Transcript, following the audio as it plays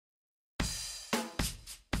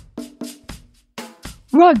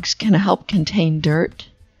Rugs can help contain dirt,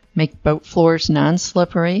 make boat floors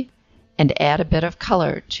non-slippery, and add a bit of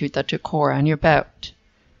color to the decor on your boat.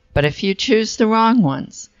 But if you choose the wrong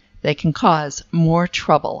ones, they can cause more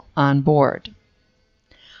trouble on board.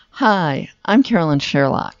 Hi, I'm Carolyn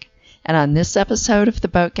Sherlock, and on this episode of the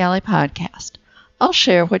Boat Galley Podcast, I'll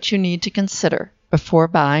share what you need to consider before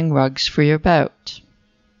buying rugs for your boat.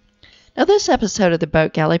 Now, this episode of the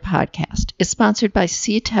Boat Galley Podcast is sponsored by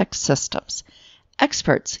SeaTech Systems,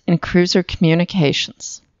 experts in cruiser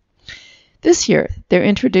communications. This year, they're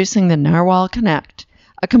introducing the Narwhal Connect,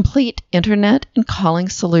 a complete internet and calling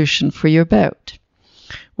solution for your boat.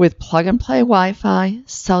 With plug-and-play Wi-Fi,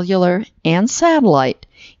 cellular, and satellite,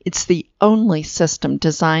 it's the only system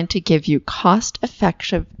designed to give you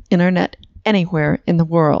cost-effective internet anywhere in the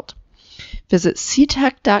world. Visit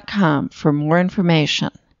seatech.com for more information.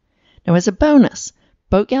 Now, as a bonus,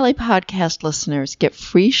 Boat Galley Podcast listeners get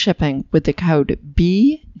free shipping with the code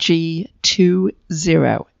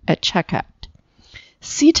BG20 at checkout.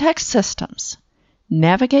 SeaTech Systems.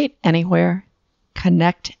 Navigate anywhere,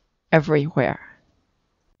 connect everywhere.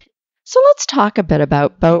 So let's talk a bit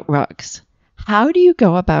about boat rugs. How do you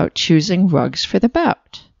go about choosing rugs for the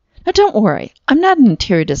boat? Now, don't worry, I'm not an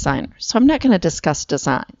interior designer, so I'm not going to discuss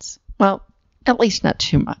designs. Well, at least not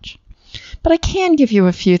too much. But I can give you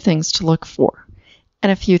a few things to look for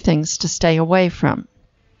and a few things to stay away from.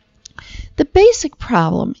 The basic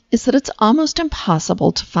problem is that it's almost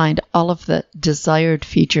impossible to find all of the desired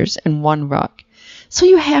features in one rug, so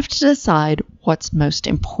you have to decide what's most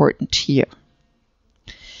important to you.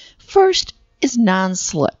 First is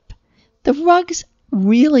non-slip. The rugs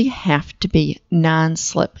really have to be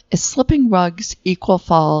non-slip, as slipping rugs equal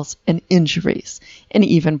falls and injuries and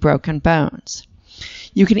even broken bones.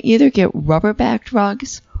 You can either get rubber-backed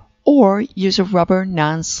rugs or use a rubber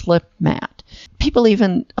non-slip mat.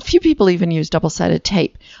 A few people even use double-sided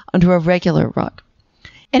tape under a regular rug.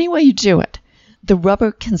 Any way you do it, the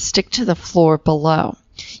rubber can stick to the floor below.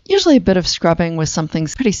 Usually a bit of scrubbing with something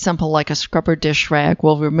pretty simple like a scrubber dish rag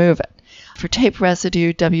will remove it. For tape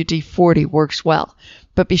residue, WD-40 works well,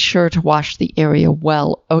 but be sure to wash the area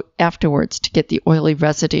well afterwards to get the oily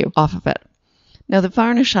residue off of it. Now, the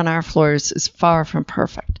varnish on our floors is far from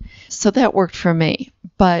perfect, so that worked for me.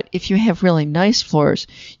 But if you have really nice floors,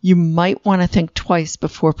 you might want to think twice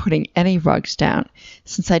before putting any rugs down,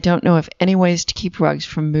 since I don't know of any ways to keep rugs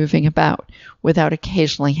from moving about without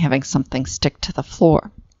occasionally having something stick to the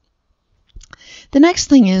floor. The next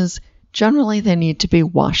thing is, generally they need to be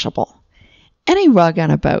washable. Any rug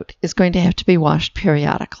on a boat is going to have to be washed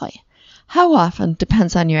periodically. How often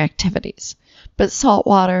depends on your activities, but salt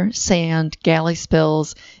water, sand, galley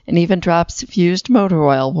spills, and even drops of used motor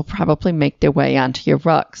oil will probably make their way onto your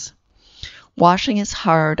rugs. Washing is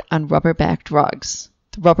hard on rubber-backed rugs.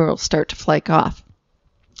 The rubber will start to flake off.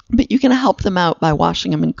 But you can help them out by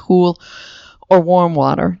washing them in cool or warm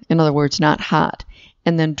water, in other words, not hot,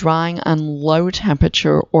 and then drying on low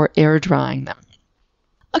temperature or air drying them.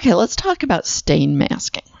 Okay, let's talk about stain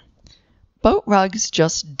masking. Boat rugs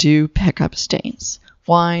just do pick up stains.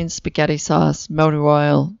 Wine, spaghetti sauce, motor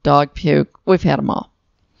oil, dog puke, we've had them all.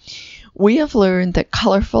 We have learned that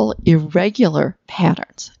colorful, irregular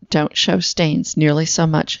patterns don't show stains nearly so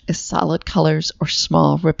much as solid colors or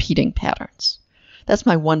small repeating patterns. That's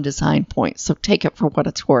my one design point, so take it for what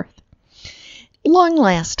it's worth. Long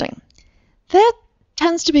lasting. That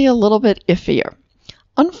tends to be a little bit iffier.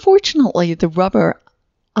 Unfortunately, the rubber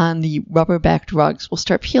on the rubber-backed rugs will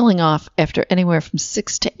start peeling off after anywhere from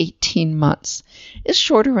 6 to 18 months. It's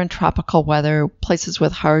shorter in tropical weather, places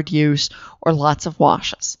with hard use, or lots of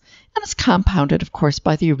washes. And it's compounded, of course,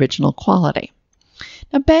 by the original quality.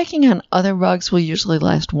 Now, backing on other rugs will usually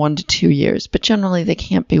last 1 to 2 years, but generally they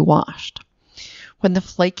can't be washed. When the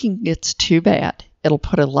flaking gets too bad, it'll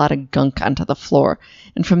put a lot of gunk onto the floor,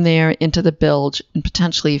 and from there into the bilge and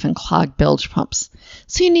potentially even clog bilge pumps.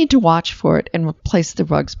 So you need to watch for it and replace the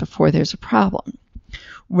rugs before there's a problem.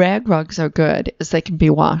 Rag rugs are good as they can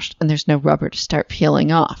be washed and there's no rubber to start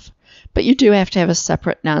peeling off, but you do have to have a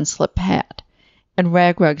separate non-slip pad. And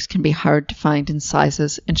rag rugs can be hard to find in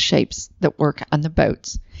sizes and shapes that work on the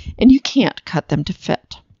boats, and you can't cut them to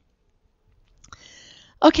fit.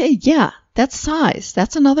 Okay, yeah, that's size.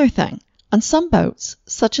 That's another thing. On some boats,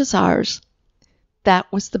 such as ours, that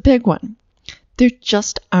was the big one. There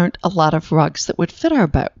just aren't a lot of rugs that would fit our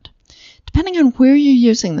boat. Depending on where you're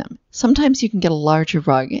using them, sometimes you can get a larger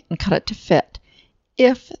rug and cut it to fit,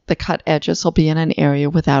 if the cut edges will be in an area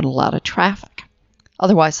without a lot of traffic.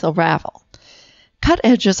 Otherwise, they'll ravel. Cut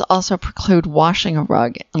edges also preclude washing a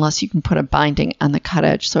rug unless you can put a binding on the cut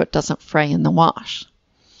edge so it doesn't fray in the wash.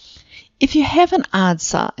 If you have an odd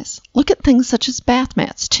size, look at things such as bath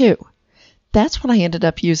mats too. That's what I ended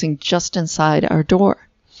up using just inside our door.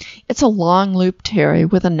 It's a long loop terry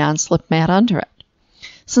with a non-slip mat under it.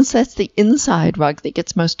 Since that's the inside rug that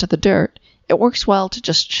gets most of the dirt, it works well to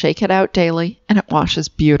just shake it out daily and it washes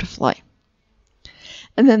beautifully.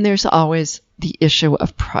 And then there's always the issue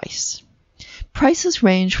of price. Prices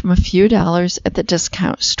range from a few dollars at the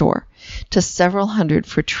discount store to several hundred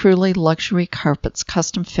for truly luxury carpets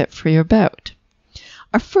custom fit for your boat.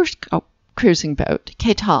 Our first cruising boat,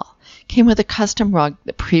 Ketal, came with a custom rug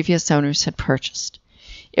that previous owners had purchased.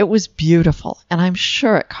 It was beautiful, and I'm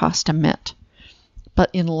sure it cost a mint. But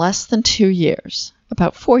in less than 2 years,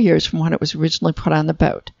 about 4 years from when it was originally put on the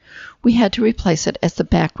boat, we had to replace it as the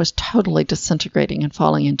back was totally disintegrating and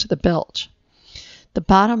falling into the bilge. The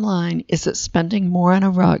bottom line is that spending more on a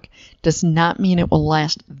rug does not mean it will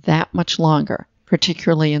last that much longer,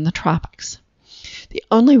 particularly in the tropics. The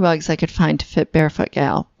only rugs I could find to fit Barefoot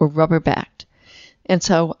Gal were rubber-backed, and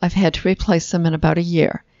so I've had to replace them in about a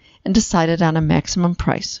year and decided on a maximum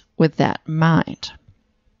price with that in mind.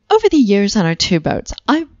 Over the years on our 2 boats,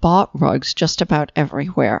 I've bought rugs just about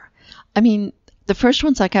everywhere. I mean, the first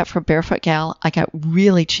ones I got for Barefoot Gal, I got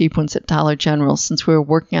really cheap ones at Dollar General since we were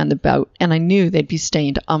working on the boat, and I knew they'd be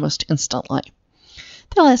stained almost instantly.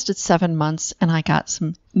 They lasted 7 months, and I got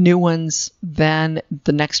some new ones then.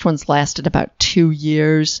 The next ones lasted about 2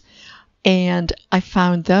 years, and I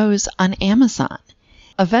found those on Amazon.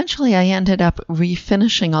 Eventually, I ended up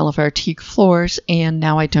refinishing all of our teak floors, and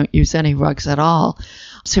now I don't use any rugs at all.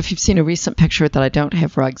 So if you've seen a recent picture that I don't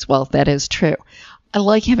have rugs, well, that is true. I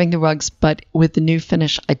like having the rugs, but with the new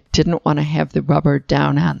finish, I didn't want to have the rubber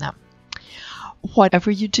down on them.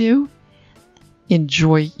 Whatever you do,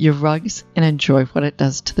 enjoy your rugs and enjoy what it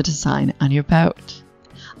does to the design on your boat.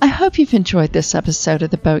 I hope you've enjoyed this episode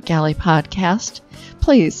of the Boat Galley Podcast.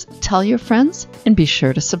 Please tell your friends and be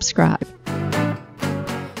sure to subscribe.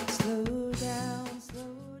 Slow down.